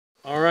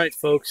All right,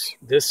 folks,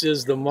 this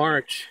is the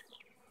march.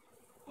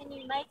 Can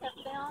you make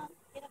a film?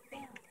 Get a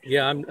film.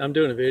 Yeah, I'm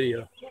doing a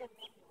video. Get a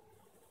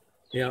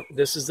Yeah,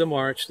 this is the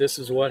march. This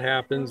is what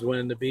happens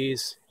when the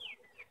bees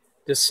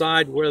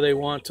decide where they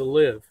want to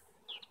live.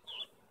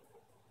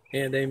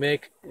 And they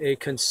make a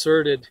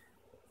concerted,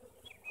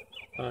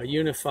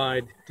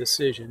 unified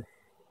decision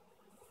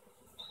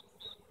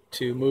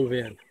to move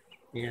in.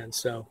 And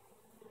so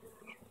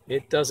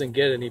it doesn't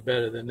get any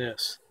better than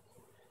this.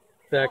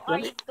 In fact, Well, are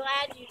you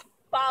glad you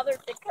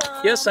bothered to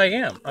come? yes, I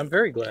am. I'm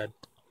very glad.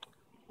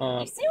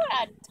 You see what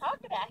I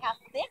talked about, how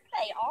thick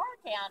they are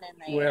down in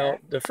there. Well,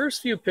 the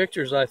first few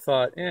pictures I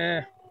thought,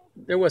 there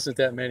wasn't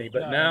that many.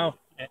 But now,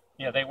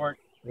 yeah, they weren't.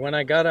 when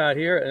I got out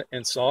here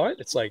and saw it,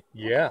 it's like,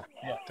 yeah,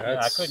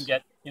 I couldn't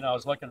get, I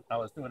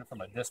was doing it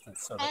from a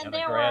distance, so and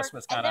the grass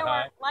was kind of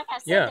high. Like I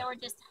said, there were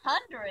just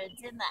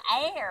hundreds in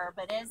the air,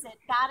 but as it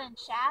got in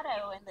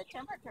shadow and the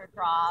temperature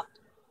dropped,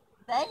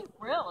 they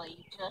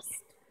really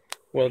just...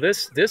 Well,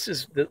 this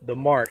is the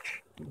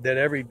march that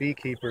every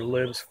beekeeper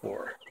lives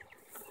for.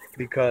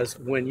 Because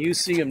when you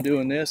see them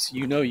doing this,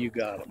 you know you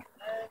got them.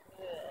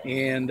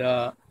 And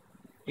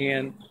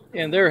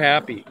they're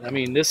happy. I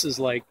mean, this is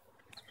like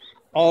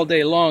all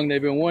day long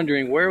they've been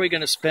wondering, where are we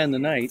going to spend the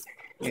night?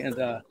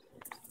 And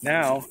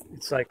now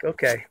it's like,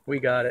 okay, we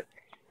got it.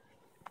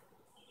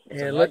 And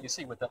so let you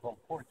see what that little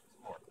porch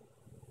is for.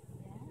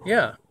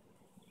 Yeah,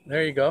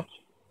 there you go.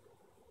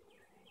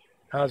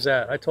 How's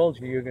that? I told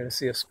you were going to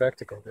see a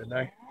spectacle, didn't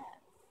I?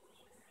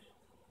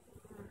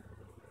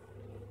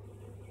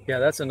 Yeah,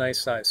 that's a nice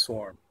size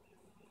swarm.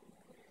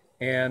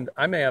 And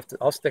I may have to,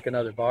 I'll stick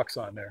another box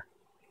on there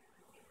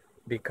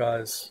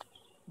because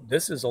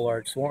this is a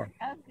large swarm.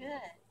 Oh, good.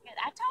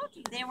 I told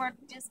you they were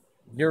just...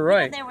 You're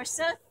right. They were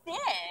so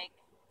thick.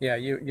 Yeah,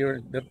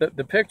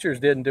 the pictures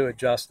didn't do it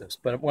justice.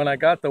 But when I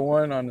got the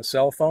one on the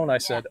cell phone, I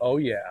said, "Oh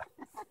yeah."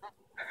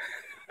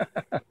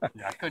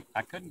 Yeah,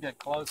 I couldn't get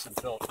close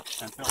until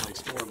they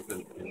stormed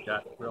and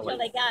got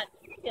really.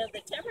 Till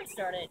the temperature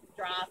started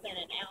dropping,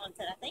 and Alan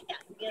said, "I think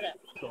I can get a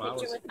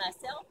picture with my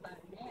cell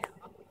phone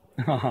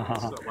now."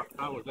 So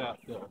I was out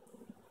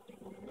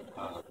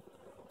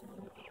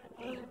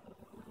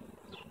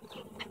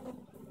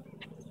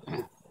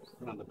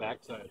on the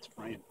backside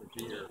spraying for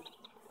deer.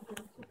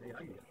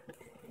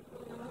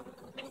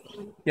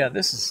 Yeah,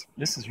 this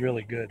is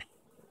really good.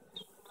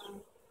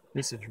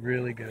 This is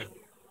really good.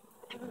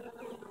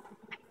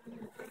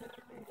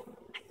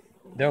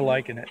 They're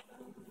liking it.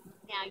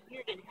 Now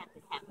you're gonna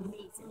have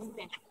me some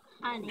special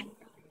honey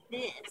for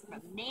this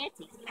from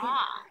Nancy's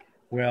hive.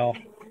 Well,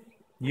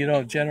 you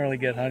don't generally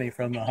get honey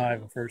from the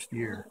hive the first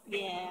year.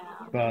 Yeah.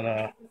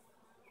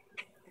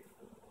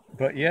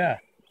 But yeah,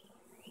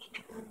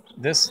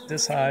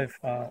 this hive,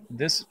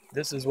 this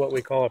is what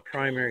we call a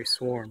primary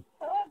swarm.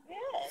 Oh,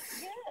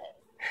 good.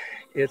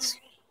 It's.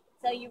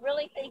 So you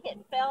really think it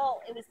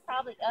fell? It was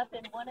probably up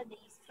in one of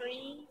these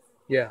trees.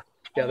 Yeah.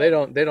 They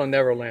don't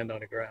never land on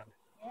the ground.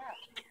 Yeah.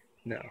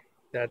 No,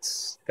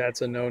 that's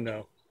a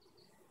no-no,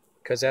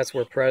 because that's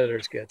where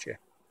predators get you.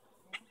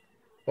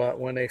 But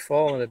when they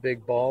fall in a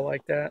big ball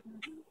like that,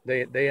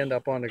 they end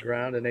up on the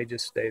ground and they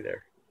just stay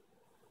there.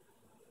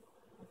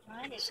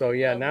 So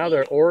yeah, now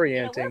they're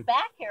orienting. We're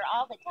back here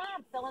all the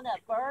time, filling up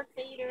bird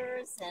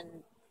feeders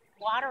and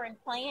watering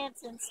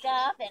plants and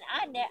stuff. And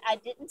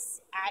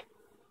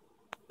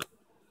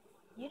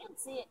you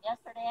didn't see it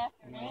yesterday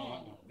afternoon.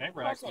 No, they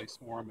were actually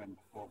swarming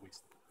before we.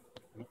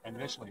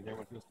 Initially, there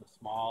was just a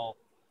small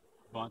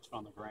bunch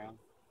on the ground.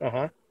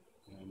 And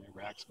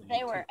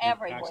they were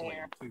everywhere. Actually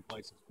in two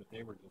places, but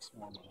they were just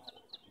swarming all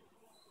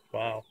over.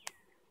 Wow.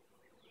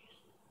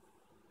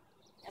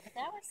 Yeah, but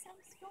that was some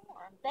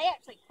storm. They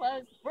actually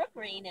closed Brook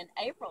Green in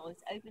April. It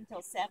was open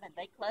till 7.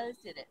 They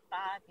closed it at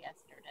 5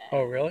 yesterday.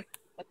 Oh, really?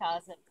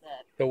 Because of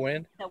the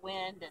wind. The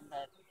wind and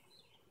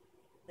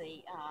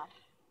the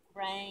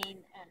rain,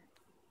 and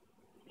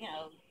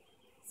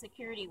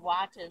security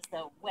watches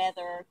the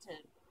weather to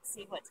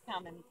see what's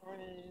coming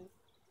through.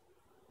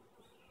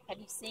 Have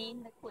you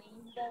seen the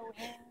queen go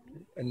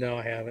in? No,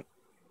 I haven't.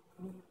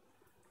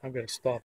 I'm going to stop